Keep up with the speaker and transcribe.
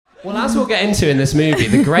Well, as we'll get into in this movie,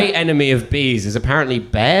 the great enemy of bees is apparently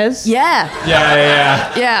bears. Yeah.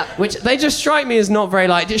 Which they just strike me as not very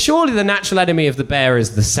like. Surely the natural enemy of the bear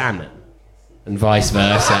is the salmon, and vice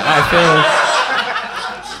versa. I feel.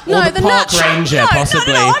 Or the park ranger,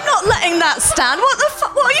 possibly. No, I'm not letting that stand.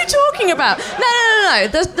 What are you talking about? No.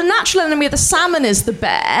 The natural enemy of the salmon is the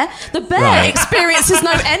bear. The bear experiences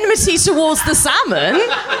no enmity towards the salmon.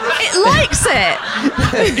 It likes it.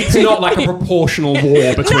 It's not like a proportional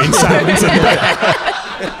war between salmons and bears.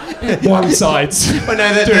 One side's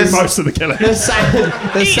doing most of the killing. The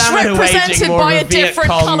salmon are waging more by of a different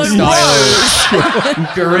coloured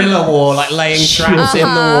style guerrilla war, like laying traps in the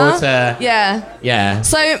water. Yeah.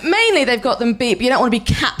 So mainly they've got them beat, but you don't want to be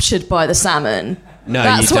captured by the salmon. No,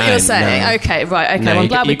 that's what you're saying. No. Okay, right. Okay, no, well, I'm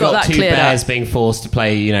glad we got that cleared up. Two bears being forced to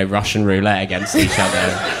play, Russian roulette against each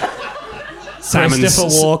other. Christopher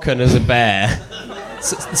Walken as a bear.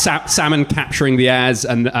 Salmon capturing the bears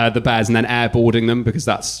and then airboarding them, because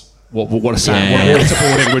that's what a salmon, what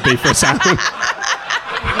waterboarding would be for a salmon.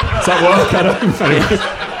 Does that work? I don't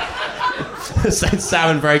know.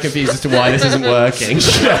 Salmon very confused as to why this isn't working.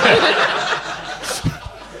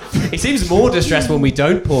 He seems more distressed when we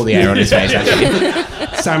don't pour the air on his face, actually.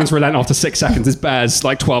 Salmon's relent after 6 seconds. His bear's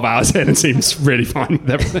like 12 hours in and seems really fine with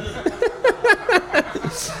everything.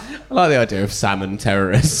 I like the idea of salmon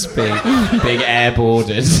terrorists being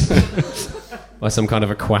airboarded by some kind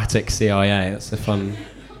of aquatic CIA. That's a fun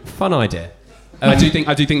idea. I do think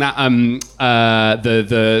that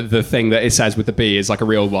the thing that it says with the bee is like a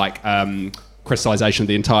real crystallization of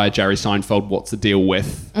the entire Jerry Seinfeld "What's the deal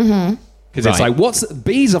with?" Because it's like,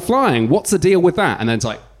 bees are flying. What's the deal with that? And then it's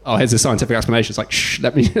like, oh, here's a scientific explanation. It's like, shh,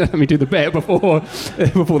 let me do the bit before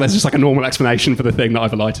there's just like a normal explanation for the thing that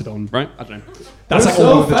I've alighted on, right? I don't know. That's like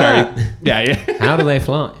all of the Jerry. Yeah. How do they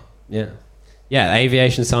fly? Yeah.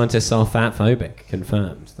 Aviation scientists are fat phobic.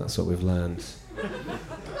 Confirmed. That's what we've learned.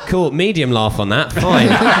 Cool. Medium laugh on that. Fine.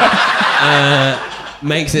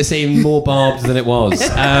 Makes it seem more barbed than it was.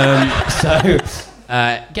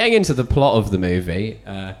 Getting into the plot of the movie.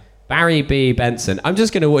 Barry B. Benson. I'm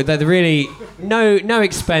just going to... They're really... No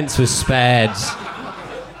expense was spared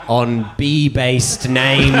on bee-based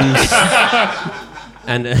names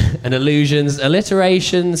and allusions,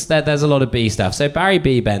 alliterations. There's a lot of bee stuff. So Barry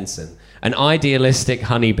B. Benson, an idealistic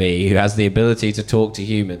honeybee who has the ability to talk to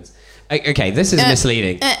humans. Okay, this is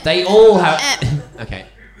misleading. They all have... Okay.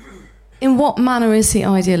 In what manner is he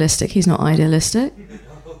idealistic? He's not idealistic.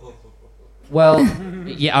 Well,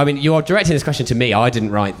 yeah, I mean, you're directing this question to me. I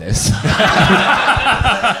didn't write this. Look,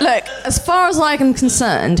 as far as I'm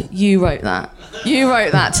concerned, you wrote that. You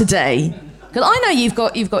wrote that today. Because I know you've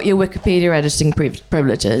got your Wikipedia editing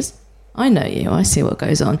privileges. I know you. I see what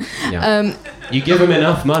goes on. Yeah. You give them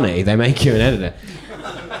enough money, they make you an editor.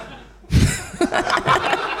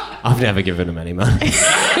 I've never given him any money.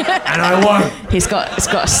 And I won't. It's got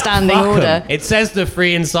a standing order. It says the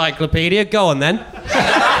free encyclopedia. Go on, then.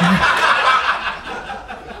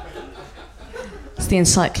 It's the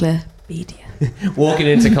encyclopedia. Walking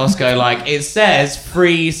into Costco like, it says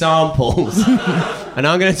free samples. And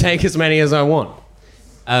I'm going to take as many as I want.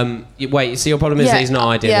 Wait, so your problem is that he's not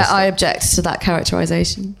idealistic? Yeah, I object to that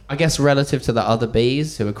characterisation. I guess relative to the other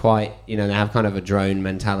bees who are quite, they have kind of a drone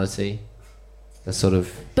mentality. They're sort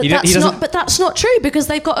of... But that's not true, because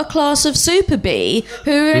they've got a class of super bee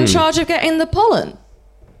who are in charge of getting the pollen.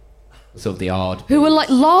 Sort of the odd... Who are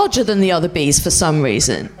larger than the other bees for some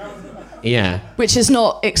reason. Yeah. Which is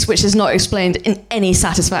not explained in any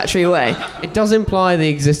satisfactory way. It does imply the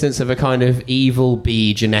existence of a kind of evil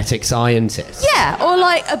bee genetic scientist. Yeah, or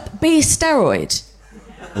like a bee steroid.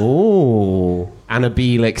 Ooh,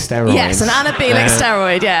 anabolic steroid. Yes, an anabolic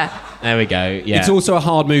steroid, yeah. There we go, yeah. It's also a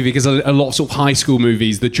hard movie because a lot of sort of high school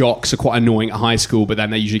movies, the jocks are quite annoying at high school, but then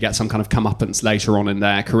they usually get some kind of comeuppance later on in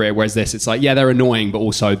their career, whereas this, it's like, yeah, they're annoying, but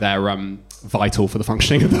also they're vital for the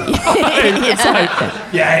functioning of the It's like,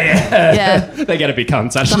 yeah. They get to be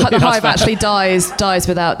cunts, actually. The hive actually dies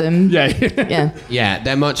without them. Yeah,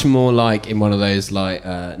 they're much more like in one of those like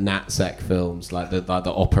NatSec films, like the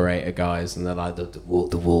operator guys, and they're like the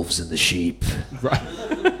wolves and the sheep. Right.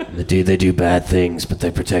 And they do bad things, but they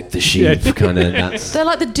protect the sheep. Kind of. They're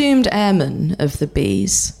like the doomed airmen of the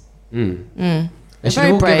bees. They're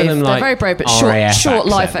very brave. They're very brave, but short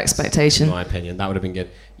life expectation. In my opinion, that would have been good.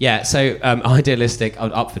 Yeah, so idealistic,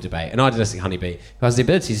 up for debate. An idealistic honeybee who has the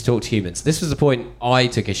ability to talk to humans. This was the point I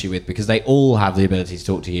took issue with, because they all have the ability to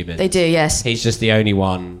talk to humans. They do, yes. He's just the only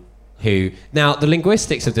one who... Now, the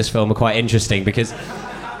linguistics of this film are quite interesting because,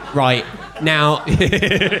 right, Now,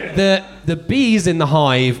 the bees in the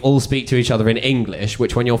hive all speak to each other in English,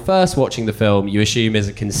 which when you're first watching the film, you assume is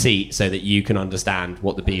a conceit so that you can understand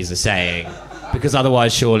what the bees are saying. Because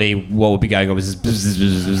otherwise, surely what would be going on is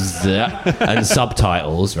and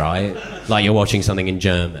subtitles, right? Like you're watching something in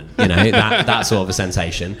German, that sort of a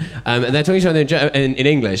sensation. And they're talking to each other in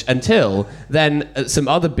English until then some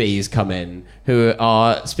other bees come in who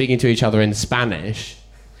are speaking to each other in Spanish,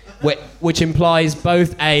 which implies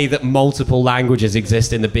both A, that multiple languages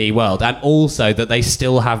exist in the bee world, and also that they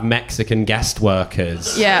still have Mexican guest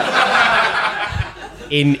workers. Yeah.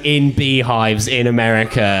 In beehives in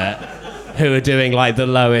America who are doing like the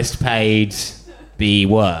lowest paid bee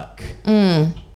work.